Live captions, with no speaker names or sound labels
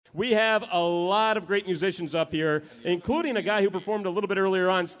We have a lot of great musicians up here, including a guy who performed a little bit earlier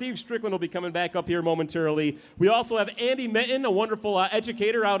on. Steve Strickland will be coming back up here momentarily. We also have Andy Minton, a wonderful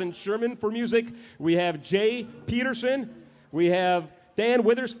educator out in Sherman for music. We have Jay Peterson. We have Dan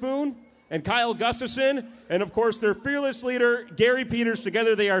Witherspoon and Kyle Gustafson. And, of course, their fearless leader, Gary Peters.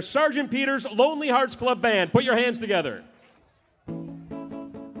 Together they are Sergeant Peters' Lonely Hearts Club Band. Put your hands together.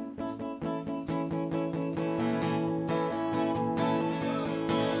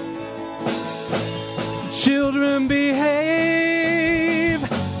 Children behave,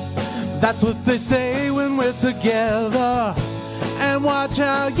 that's what they say when we're together. And watch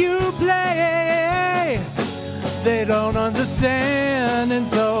how you play. They don't understand, and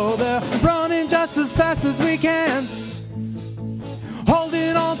so they're running just as fast as we can,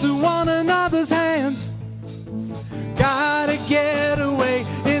 holding on to one another's hands. Gotta get away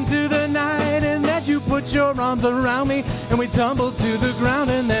into the night, and then you put your arms around me, and we tumble to the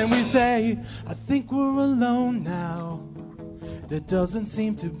ground, and then we say, I think we're alone now. There doesn't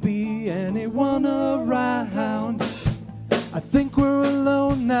seem to be anyone around. I think we're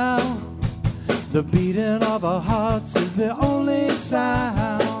alone now. The beating of our hearts is the only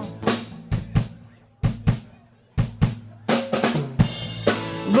sound.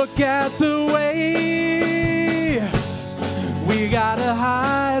 Look at the way we gotta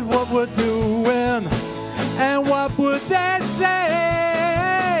hide what we're doing. And what would they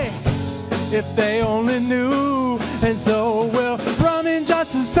say if they only knew? And so we're running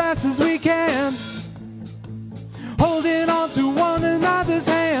just as fast as we can, holding on to one another's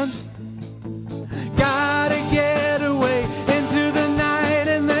hands. Gotta get away into the night,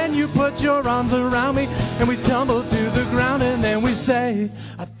 and then you put your arms around me, and we tumble to the ground, and then we say,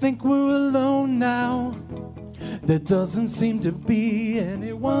 I think we're alone now. There doesn't seem to be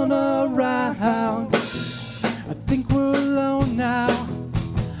anyone around. I think we're alone now.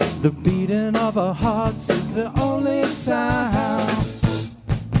 The beating of our hearts is the only sound.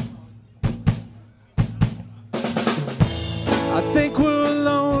 I think we're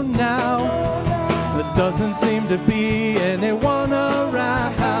alone now. There doesn't seem to be anyone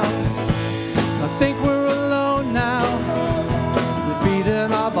around. I think we're alone now. The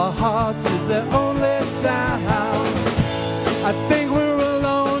beating of our hearts is the only sound. I think we're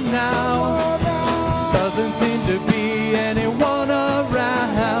alone now. Doesn't seem to be anyone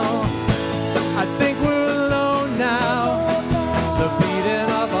around. I think we're alone now. The beating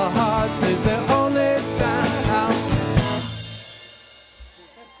of our hearts is the only sound.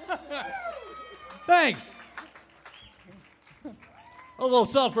 Thanks. A little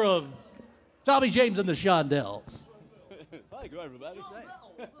stuff from Tommy James and the Shondells. Thank you, everybody.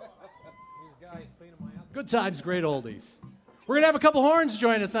 Good times, great oldies. We're going to have a couple horns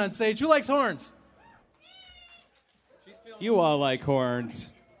join us on stage. Who likes horns? You all like horns.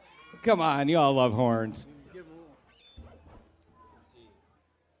 Come on, you all love horns.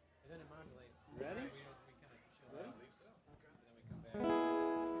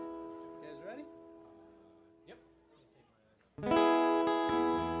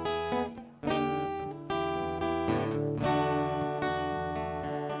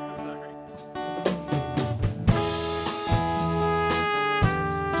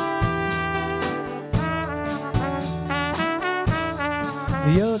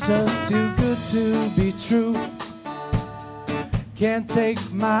 You're just too good to be true. Can't take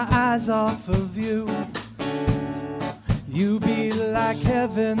my eyes off of you. You be like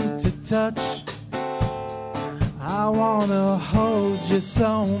heaven to touch. I wanna hold you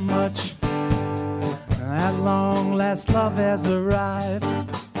so much. At long last love has arrived.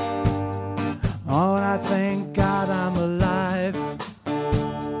 Oh, and I thank God I'm alive.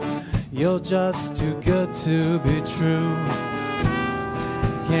 You're just too good to be true.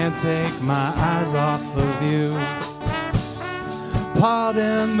 Can't take my eyes off of you.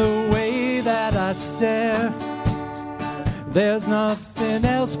 Pardon the way that I stare. There's nothing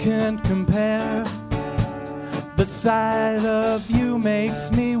else can compare. The sight of you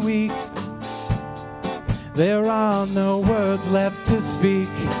makes me weak. There are no words left to speak.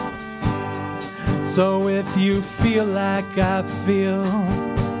 So if you feel like I feel,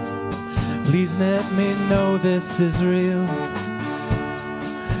 please let me know this is real.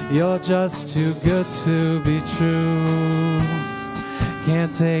 You're just too good to be true.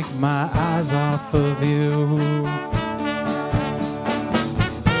 Can't take my eyes off of you.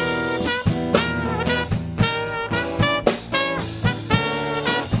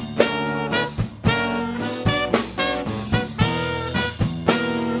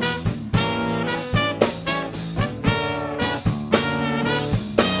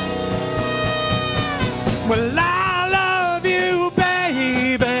 Well, I love you,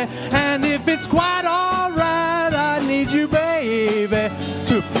 baby.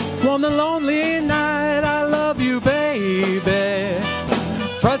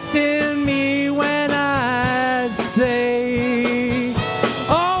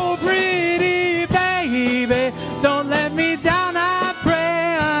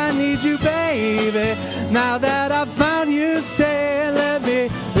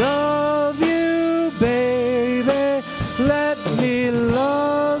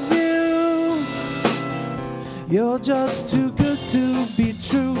 You're just too good to be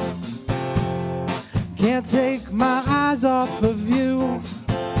true. Can't take my eyes off of you.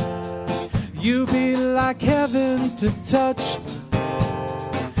 You be like heaven to touch.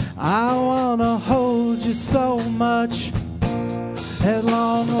 I wanna hold you so much. At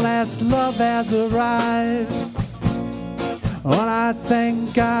long last, love has arrived. When I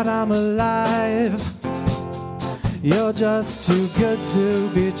thank God I'm alive. You're just too good to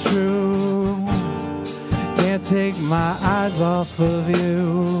be true. Can't take my eyes off of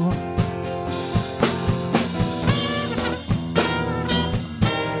you.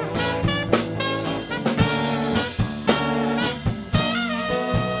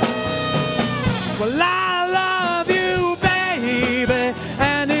 Well, I love you, baby,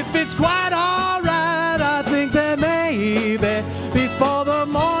 and if it's quite all right, I think that maybe before the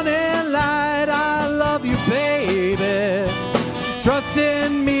morning light, I love you, baby. Trust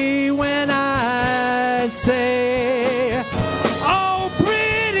in me when I say, oh,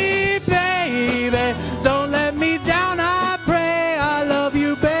 pretty baby, don't let me down, I pray. I love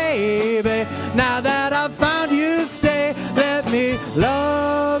you, baby. Now that I've found you, stay. Let me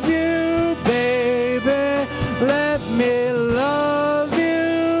love you. Let me love you.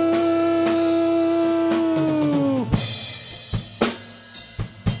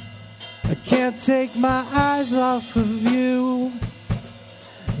 I can't take my eyes off of you.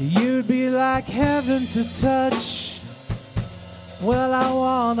 You'd be like heaven to touch. Well, I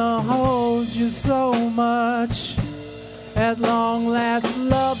wanna hold you so much. At long last,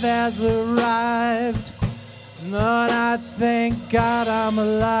 love has arrived. But I thank God I'm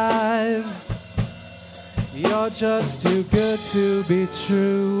alive. You're just too good to be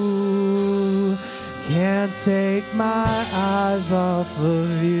true. Can't take my eyes off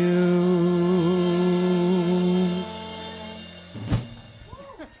of you.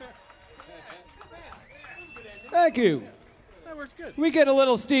 Thank you. That works good. We get a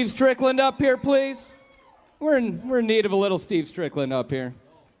little Steve Strickland up here, please. We're in need of a little Steve Strickland up here.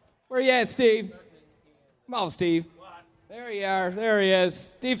 Where you at, Steve? Come on, Steve. There you are. There he is.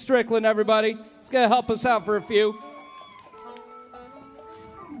 Steve Strickland, everybody. He's going to help us out for a few.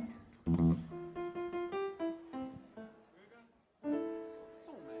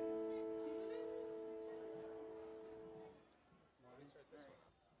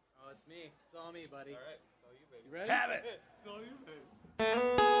 Oh, it's me. It's all me, buddy. All right. It's all you, baby. You ready? Have it. It's all you, baby.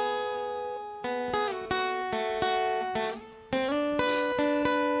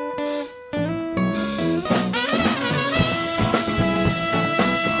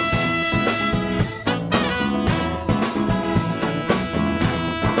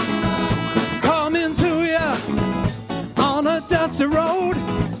 Dusty road,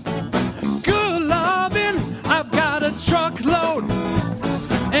 good loving, I've got a truckload,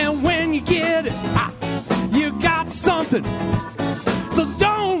 and when you get it, you got something, so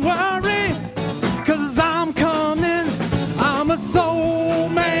don't worry, 'cause I'm coming, I'm a soul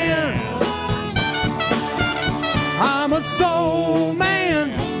man, I'm a soul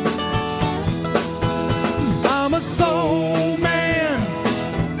man, I'm a soul man,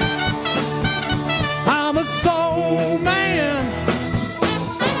 I'm a soul man.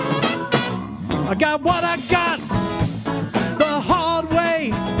 I got what I got the hard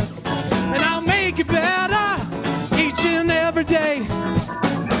way, and I'll make it better each and every day.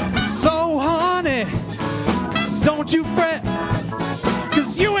 So honey, don't you fret,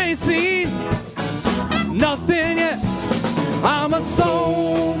 'cause you ain't seen nothing yet. I'm a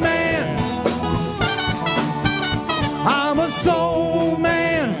soul man, I'm a soul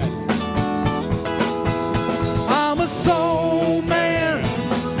man, I'm a soul man,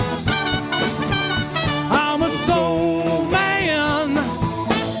 I'm a soul man.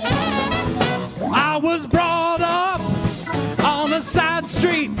 I was brought up on a side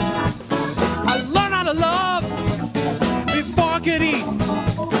street. I learned how to love before I could eat.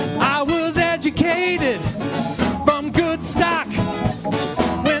 I was educated from good stock.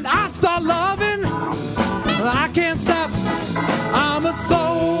 When I start loving, I can't stop. I'm a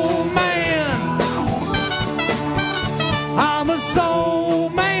soul man, I'm a soul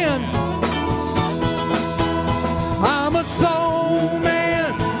man, I'm a soul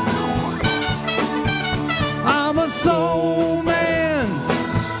man, I'm a soul man.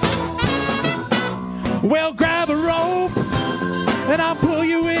 Well, grab a rope and I'll pull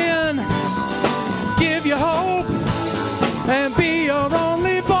you in, give you hope, and be your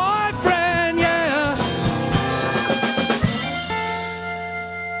only boyfriend, yeah.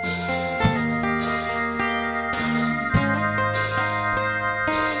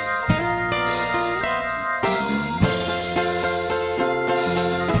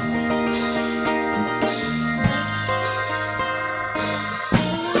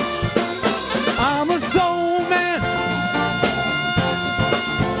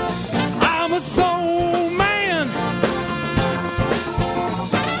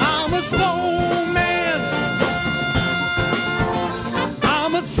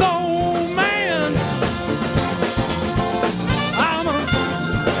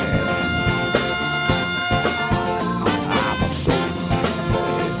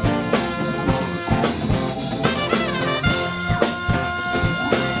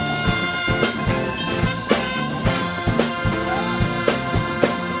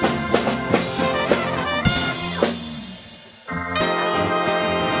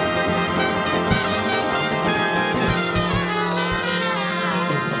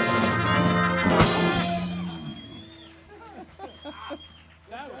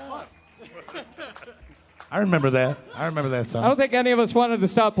 remember that. I remember that song. I don't think any of us wanted to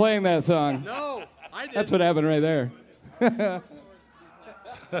stop playing that song. No, I did. That's what happened right there.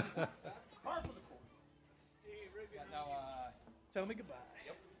 Tell me goodbye.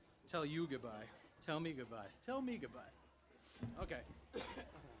 Yep. Tell you goodbye. Tell me goodbye. Tell me goodbye. Okay.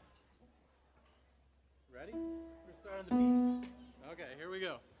 Ready? We're starting the beat. Okay, here we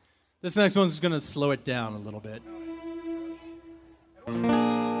go. This next one's going to slow it down a little bit.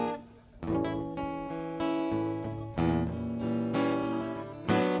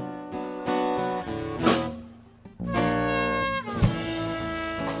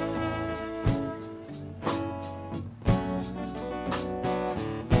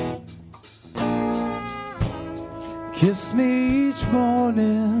 Kiss me each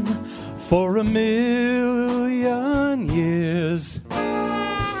morning for a million years.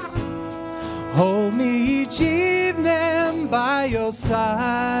 Hold me each evening by your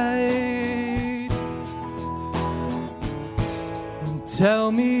side.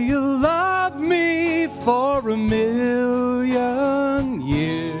 Tell me you love me for a million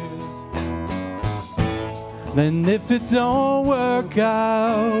years. Then if it don't work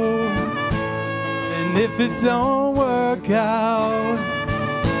out, and if it don't work out,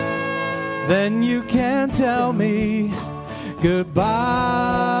 then you can tell me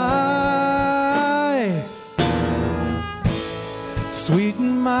goodbye.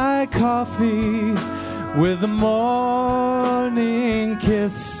 Sweeten my coffee with a morning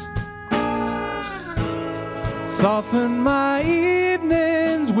kiss. Soften my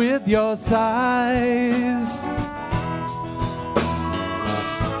evenings with your sighs.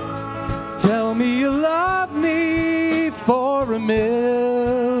 Tell me you love me for a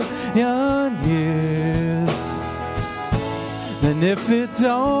million years. Then if it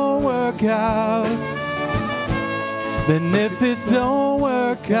don't work out, then if it don't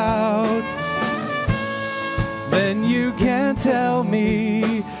work out, then you can tell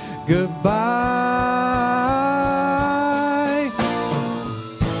me goodbye.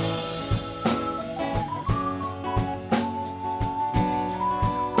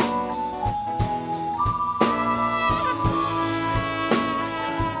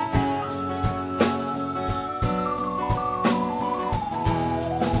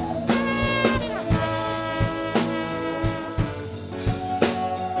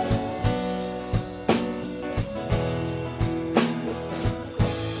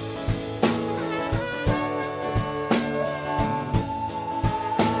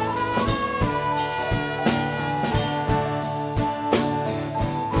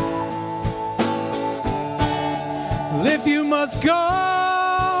 If you must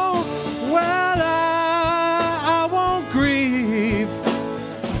go, well, I won't grieve.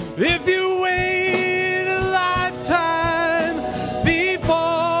 If you wait a lifetime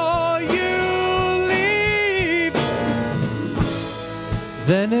before you leave,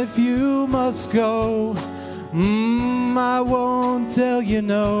 then if you must go, I won't tell you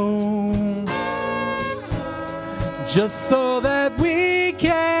no. Just so that we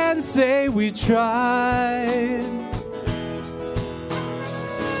can say we tried.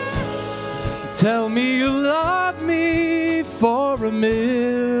 Tell me you love me for a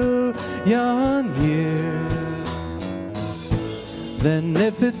million years. Then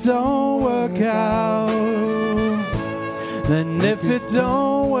if it don't work out, then if it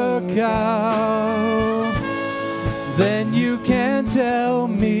don't work out, then you can tell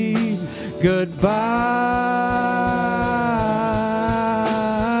me goodbye.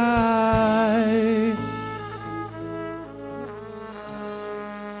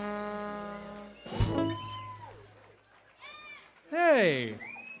 Hey.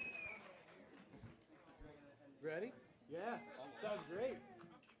 Ready? Yeah. That was great.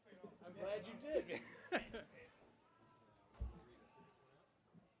 I'm glad you did.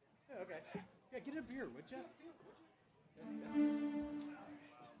 Yeah, okay. Yeah, get a beer, would you?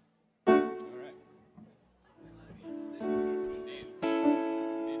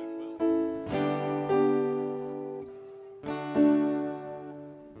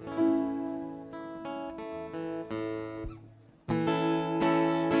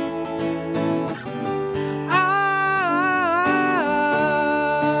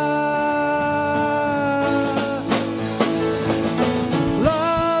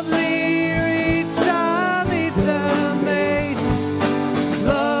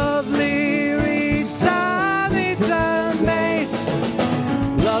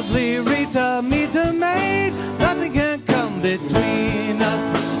 Between us,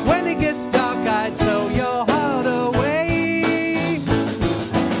 when it gets dark, I tow your heart away.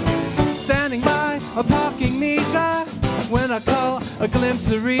 Standing by a parking meter, when I call a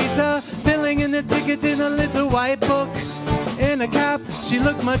glimpse of Rita, filling in the ticket in a little white book. In a cap, she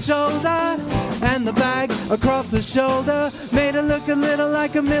looked much older, and the bag across her shoulder made her look a little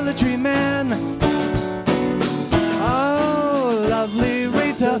like a military man. Oh, lovely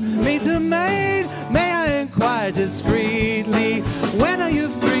Rita, meet a maid. May I inquire discreetly, when are you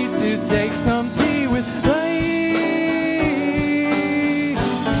free to take some tea with me?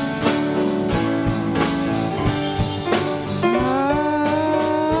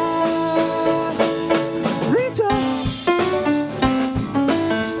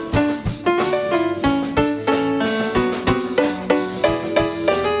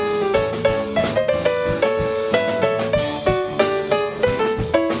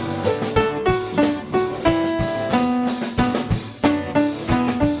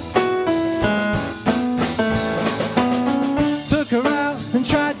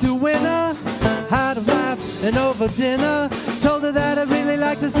 And over dinner, told her that I'd really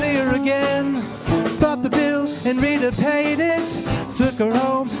like to see her again. Bought the bill and Rita paid it. Took her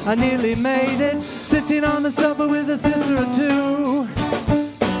home, I nearly made it. Sitting on the sofa with a sister or two.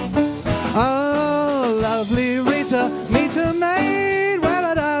 Oh, lovely Rita, meet a maid. Where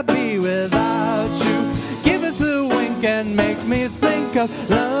would I be without you? Give us a wink and make me think of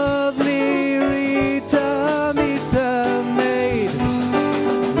lovely Rita, meet a maid.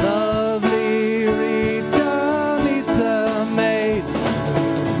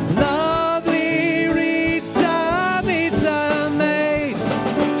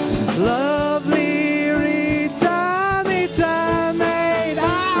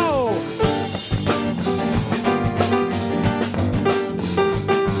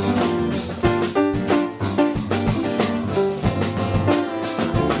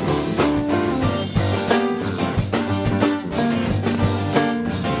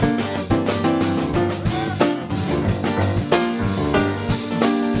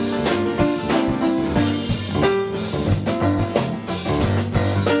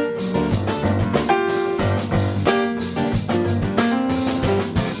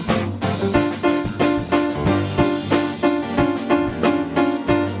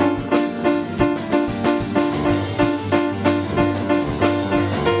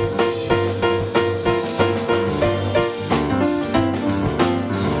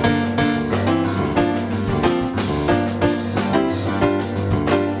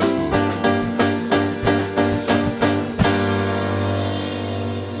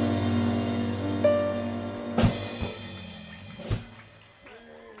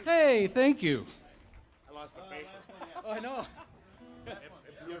 Thank you. I lost the paper. Oh, I know. It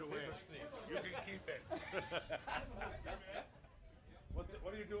blew it away. You can keep it. What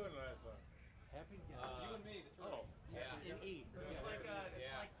are you doing last one? Happy together. You and me, the Turtles. Oh, yeah. In 8. It's like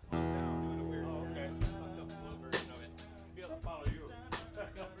slowed down, doing a weird. Oh, okay. Fucked up slow version of it. Be able to follow you.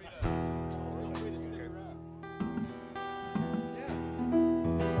 Feel free to stick around.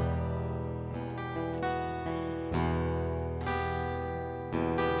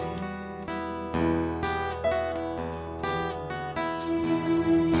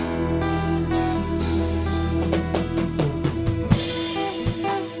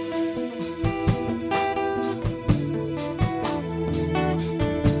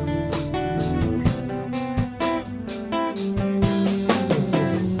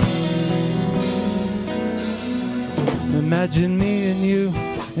 Imagine me and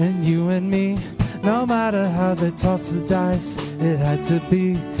you and me. No matter how they toss the dice, it had to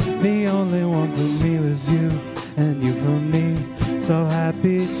be. The only one for me was you, and you for me. So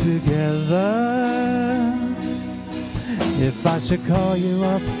happy together. If I should call you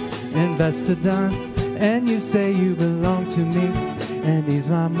up, invest a dime, and you say you belong to me, and ease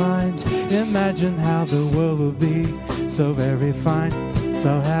my mind. Imagine how the world will be so very fine,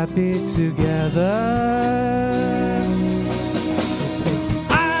 so happy together.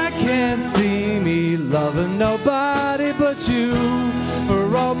 Can't see me loving nobody but you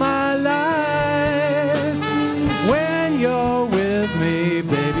for all my life. When you're with me,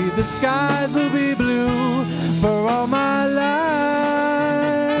 baby, the skies will be blue for all my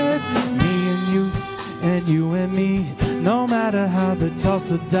life. Me and you and me, no matter how they toss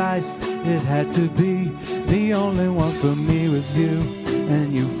the dice, it had to be. The only one for me was you,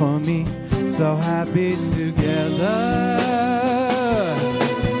 and you for me, so happy together.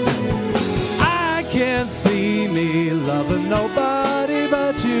 Can't see me loving nobody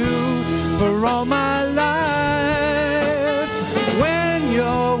but you for all my life. When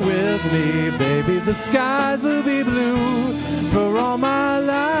you're with me, baby, the skies will be blue for all my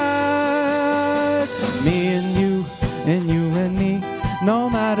life. Me and you and me, no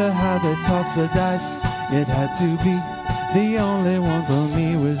matter how they toss the dice, it had to be.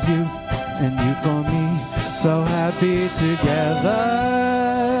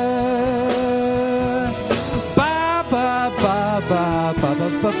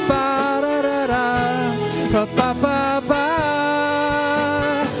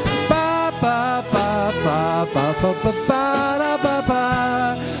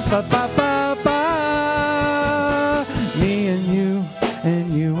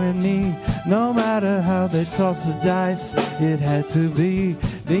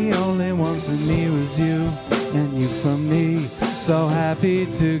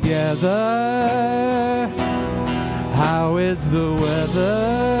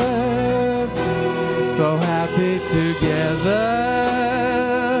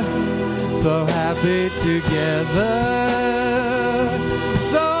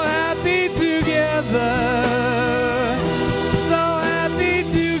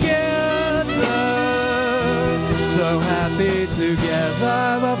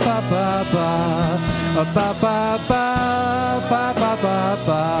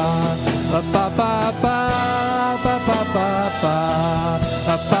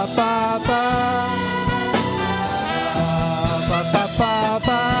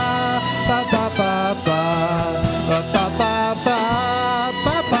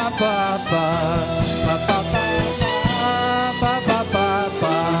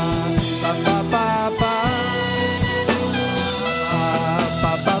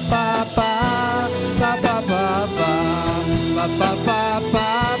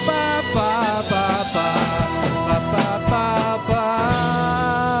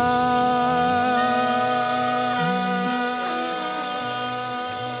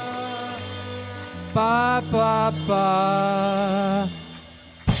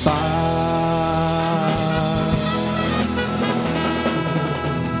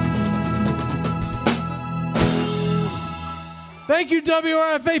 Thank you,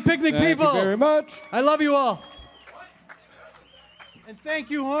 WRFA picnic people. Thank you very much. I love you all. And thank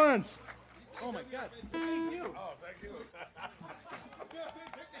you, horns. Oh my God. Thank you. Oh, thank you.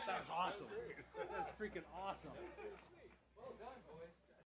 That was awesome. That was freaking awesome. Well done, boys.